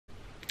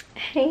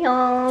Hey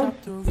y'all,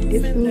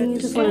 it's me.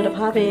 Just wanted to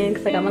pop in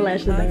because I got my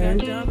lashes done.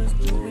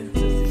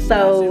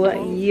 So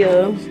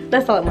yeah,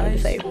 that's all I wanted to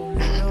say.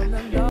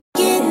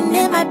 Getting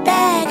in my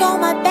bag,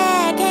 on my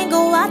bag, can't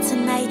go out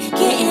tonight.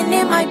 Getting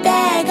in my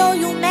bag, oh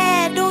you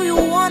mad, do you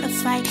wanna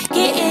fight?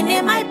 Getting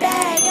in my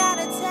bag,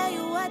 gotta tell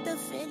you what the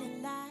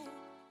feeling like.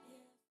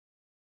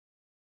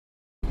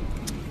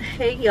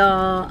 Hey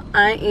y'all,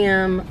 I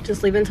am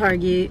just leaving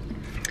Target.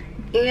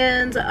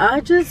 And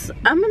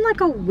I'm in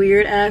like a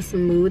weird ass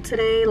mood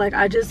today. Like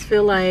I just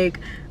feel like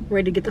I'm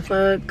ready to get the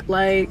fuck,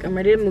 like I'm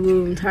ready to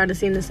move. I'm tired of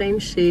seeing the same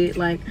shit.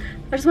 Like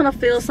I just want to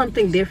feel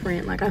something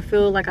different. Like I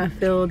feel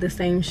the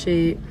same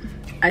shit.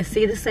 I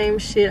see the same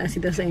shit. I see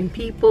the same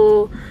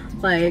people.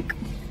 Like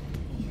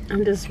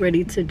I'm just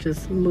ready to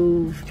just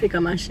move, pick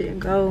up my shit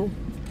and go.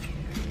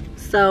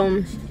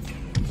 So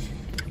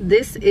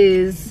this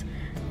is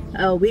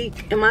a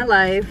week in my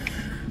life.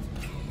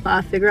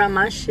 I figure out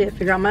my shit,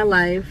 figure out my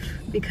life,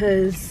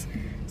 because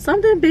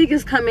something big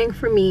is coming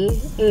for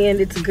me, and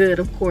it's good,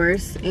 of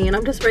course. And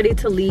I'm just ready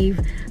to leave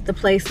the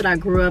place that I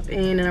grew up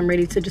in, and I'm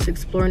ready to just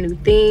explore new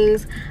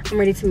things. I'm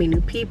ready to meet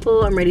new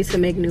people. I'm ready to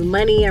make new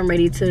money. I'm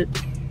ready to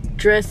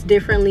dress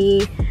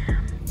differently,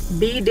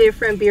 be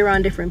different, be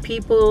around different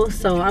people.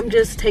 So I'm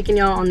just taking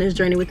y'all on this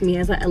journey with me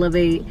as I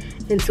elevate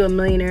into a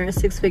millionaire, a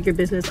six-figure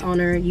business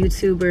owner,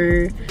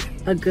 YouTuber,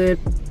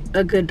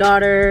 a good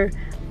daughter,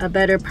 a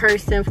better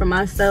person for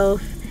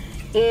myself.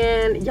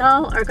 And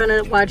y'all are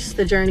gonna watch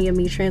the journey of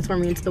me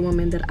transforming into the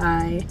woman that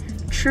I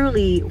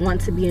truly want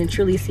to be and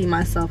truly see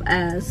myself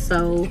as.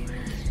 So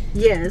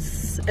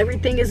yes,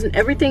 everything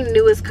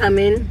new is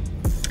coming.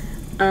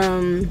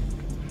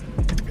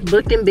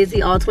 Booked and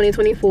busy all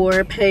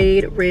 2024,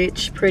 paid,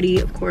 rich, pretty,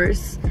 of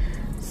course.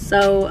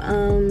 So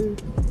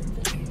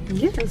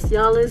yes,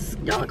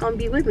 y'all are gonna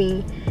be with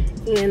me,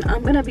 and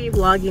I'm gonna be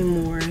vlogging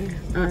more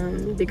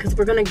because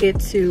we're gonna get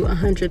to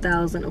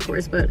 100,000, of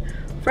course, but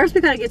first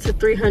we gotta get to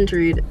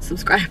 300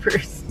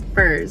 subscribers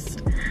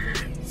first.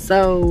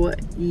 So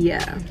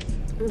yeah,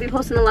 I'm gonna be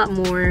posting a lot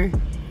more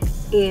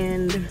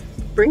and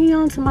bringing you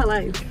on to my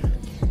life.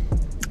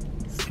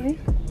 So yeah.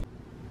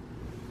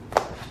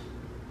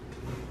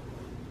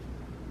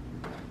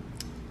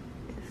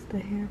 It's the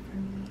hair for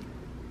me.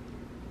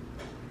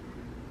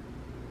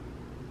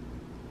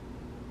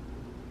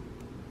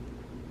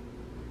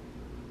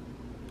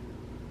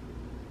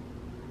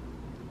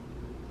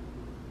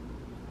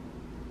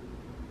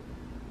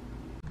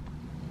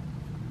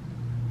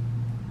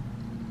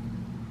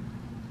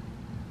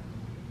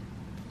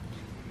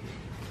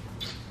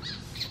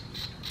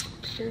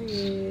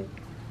 Period.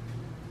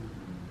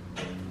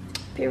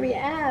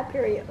 Period.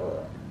 Period.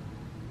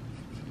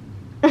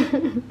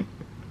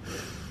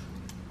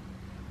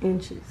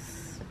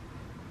 Inches.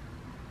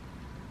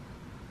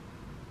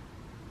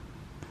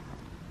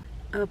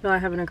 I hope y'all are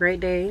having a great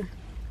day.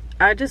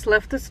 I just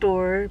left the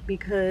store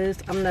because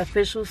I'm the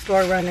official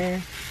store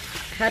runner.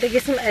 Had to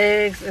get some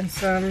eggs and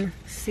some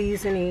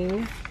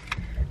seasoning.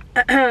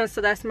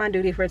 So that's my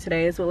duty for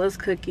today, as well as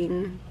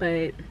cooking.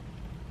 But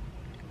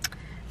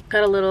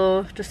got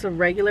just a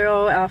regular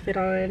old outfit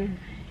on,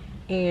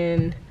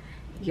 and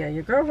yeah,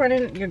 your girl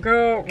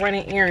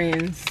running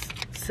errands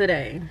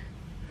today.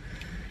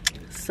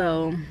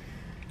 So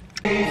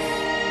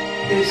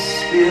it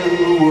still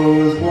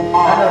was warm.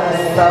 I know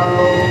it's so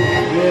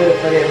good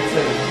for them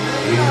too.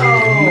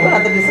 We're gonna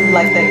have to do something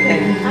like that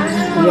thing.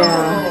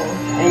 Yeah,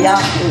 and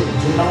y'all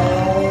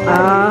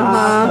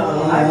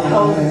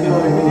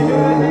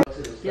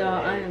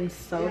y'all, I am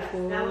so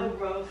full.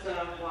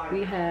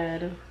 We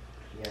had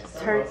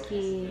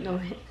turkey,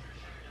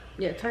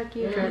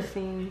 turkey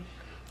dressing.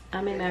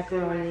 I made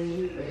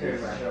macaroni,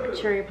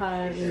 cherry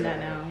pie, I'm eating that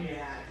now.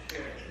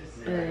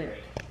 But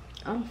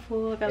I'm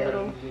full. I got a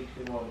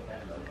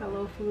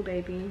little food,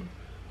 baby.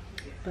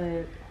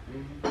 But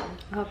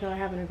I hope y'all are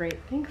having a great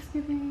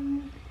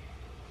Thanksgiving.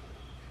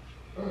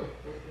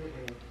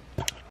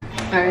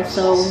 Alright,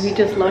 so we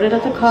just loaded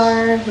up the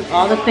car with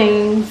all the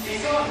things,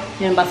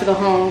 and I'm about to go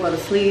home, go to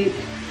sleep,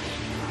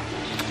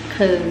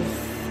 cause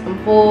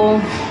I'm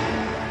full.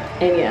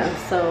 And yeah,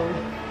 so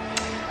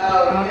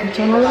I'll catch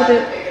you in a little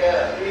bit.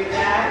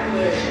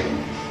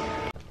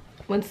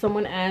 When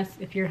someone asks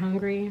if you're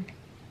hungry,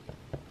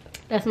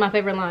 that's my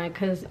favorite line,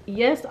 because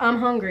yes, I'm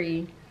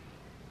hungry.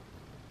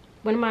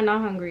 When am I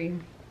not hungry?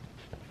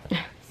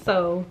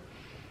 So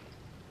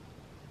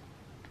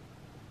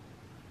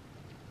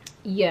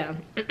yeah.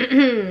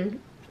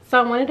 So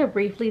I wanted to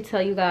briefly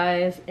tell you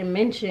guys and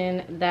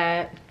mention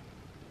that,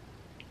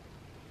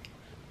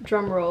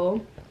 drum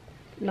roll,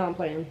 no, I'm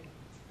playing,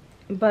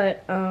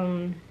 but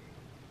I'm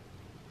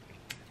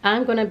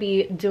gonna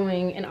be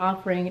doing and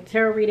offering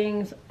tarot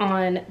readings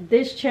on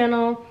this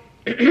channel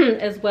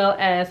as well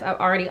as I've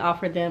already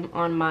offered them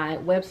on my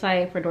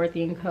website for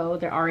Dorothy & Co.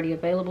 They're already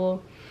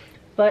available,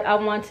 but I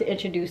want to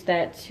introduce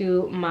that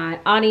to my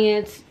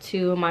audience,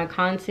 to my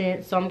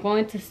content. So I'm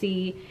going to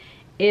see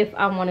if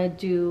I want to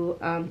do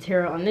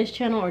tarot on this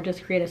channel or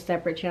just create a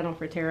separate channel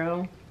for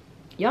tarot.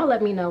 Y'all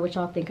let me know what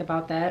y'all think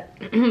about that.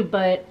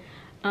 But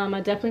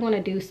I definitely want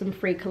to do some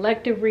free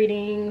collective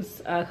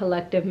readings,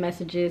 collective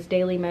messages,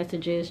 daily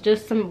messages,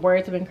 just some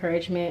words of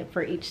encouragement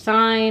for each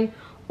sign,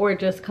 or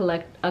just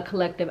a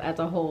collective as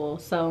a whole.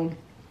 So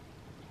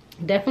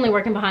definitely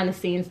working behind the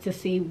scenes to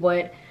see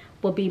what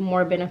will be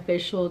more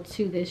beneficial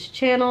to this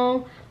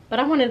channel. But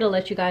I wanted to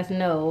let you guys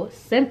know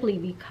simply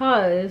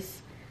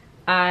because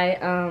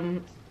I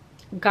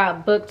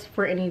got booked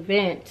for an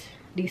event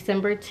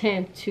December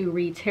 10th to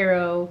read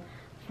tarot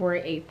for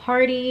a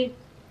party,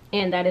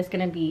 and that is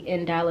going to be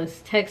in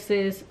Dallas,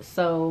 Texas.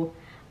 So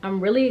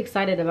I'm really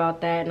excited about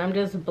that, and I'm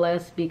just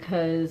blessed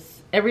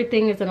because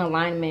everything is in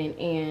alignment,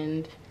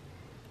 and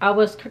I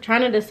was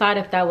trying to decide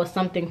if that was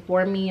something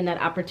for me, and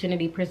that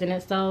opportunity presented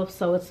itself.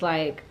 So it's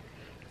like,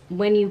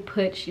 when you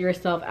put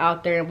yourself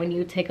out there and when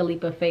you take a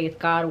leap of faith,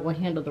 God will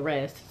handle the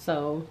rest.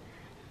 So,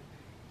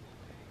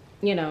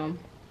 you know,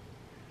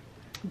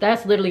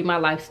 that's literally my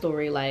life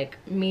story, like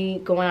me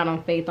going out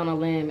on faith on a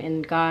limb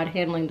and God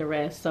handling the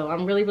rest. So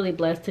I'm really, really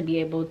blessed to be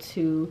able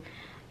to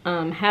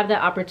have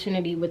that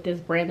opportunity with this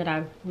brand that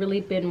I've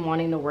really been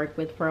wanting to work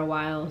with for a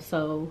while.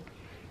 So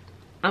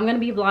I'm going to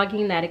be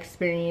vlogging that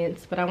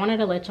experience, but I wanted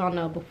to let y'all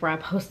know before I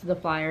posted the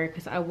flyer,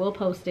 because I will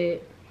post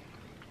it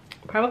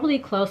probably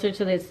closer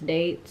to this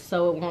date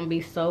so it won't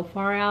be so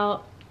far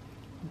out.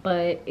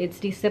 But it's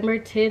December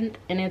 10th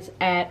and it's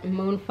at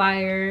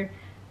Moonfire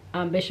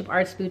Bishop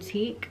Arts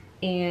Boutique,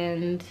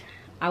 and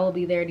I will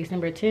be there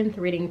December 10th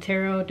reading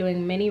tarot,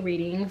 doing mini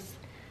readings.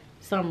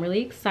 So I'm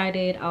really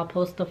excited. I'll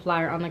post the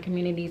flyer on the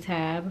community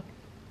tab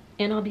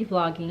and I'll be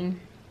vlogging.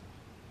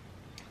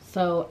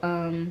 So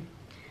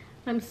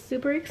I'm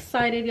super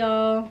excited,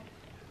 y'all.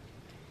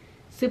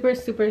 Super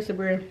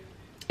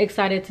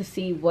excited to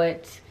see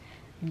what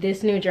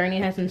this new journey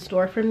has in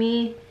store for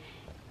me.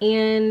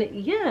 And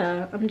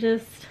yeah, I'm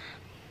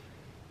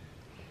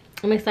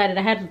excited.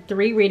 I had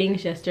 3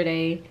 readings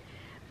yesterday.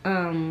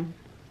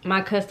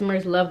 My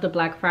customers loved the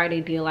Black Friday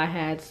deal I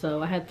had,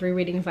 so I had 3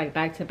 readings like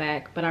back to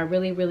back, but I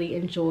really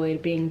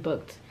enjoyed being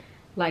booked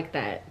like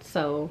that.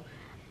 So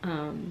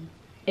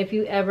if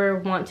you ever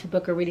want to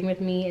book a reading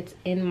with me, it's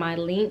in my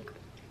link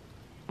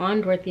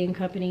on Dorothy and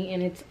Company,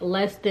 and it's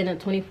less than a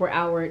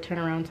 24-hour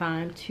turnaround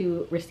time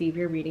to receive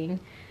your reading.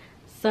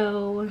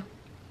 So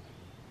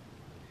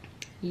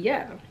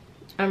yeah,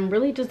 I'm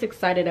really just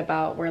excited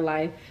about where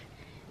life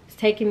is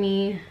taking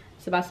me.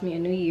 It's about to be a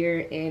new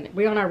year, and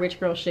we're on our rich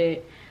girl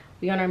shit,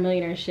 we on our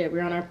millionaire shit,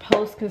 we're on our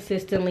post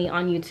consistently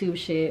on YouTube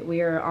shit,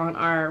 we are on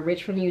our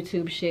rich from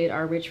YouTube shit,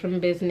 our rich from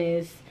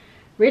business,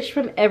 rich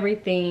from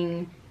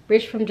everything,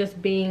 rich from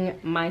just being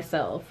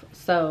myself.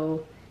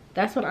 So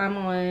that's what I'm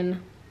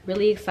on.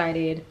 Really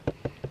excited.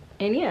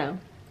 And yeah,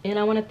 and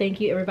I want to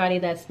thank you everybody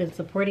that's been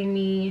supporting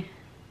me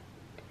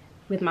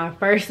with my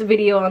first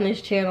video on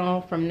this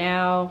channel, from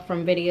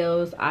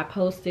videos I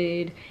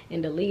posted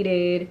and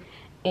deleted,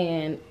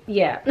 and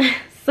yeah.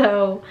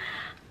 So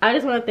I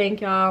just want to thank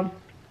y'all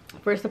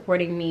for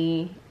supporting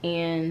me,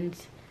 and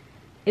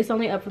it's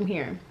only up from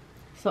here.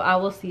 So I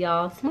will see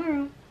y'all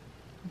tomorrow.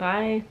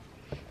 Bye.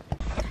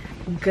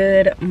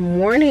 Good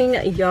morning,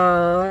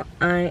 y'all.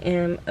 I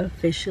am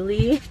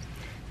officially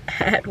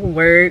at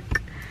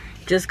work.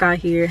 Just got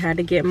here, had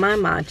to get my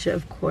matcha,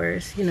 of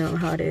course, you know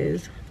how it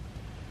is.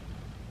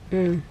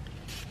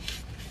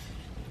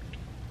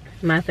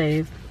 My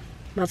fave.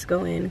 About to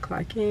go in,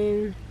 clock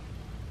in,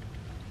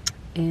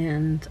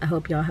 and I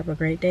hope y'all have a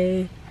great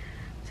day.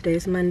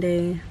 Today's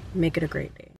Monday. Make it a great day.